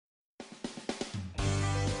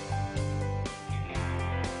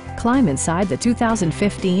climb inside the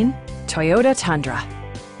 2015 Toyota Tundra.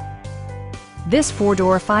 This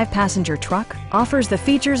four-door, five-passenger truck offers the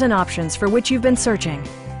features and options for which you've been searching.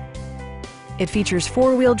 It features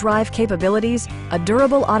four-wheel drive capabilities, a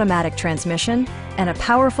durable automatic transmission, and a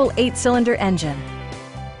powerful 8-cylinder engine.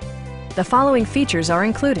 The following features are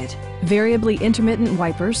included: variably intermittent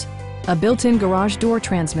wipers, a built-in garage door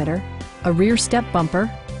transmitter, a rear step bumper,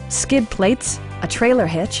 skid plates, a trailer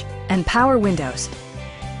hitch, and power windows.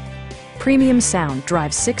 Premium sound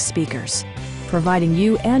drives 6 speakers, providing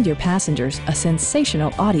you and your passengers a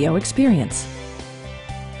sensational audio experience.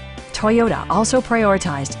 Toyota also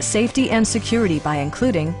prioritized safety and security by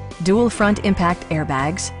including dual front impact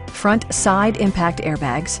airbags, front side impact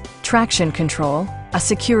airbags, traction control, a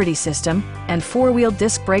security system, and four-wheel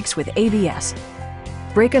disc brakes with ABS.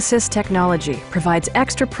 Brake Assist technology provides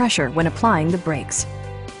extra pressure when applying the brakes.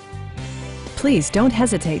 Please don't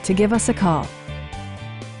hesitate to give us a call.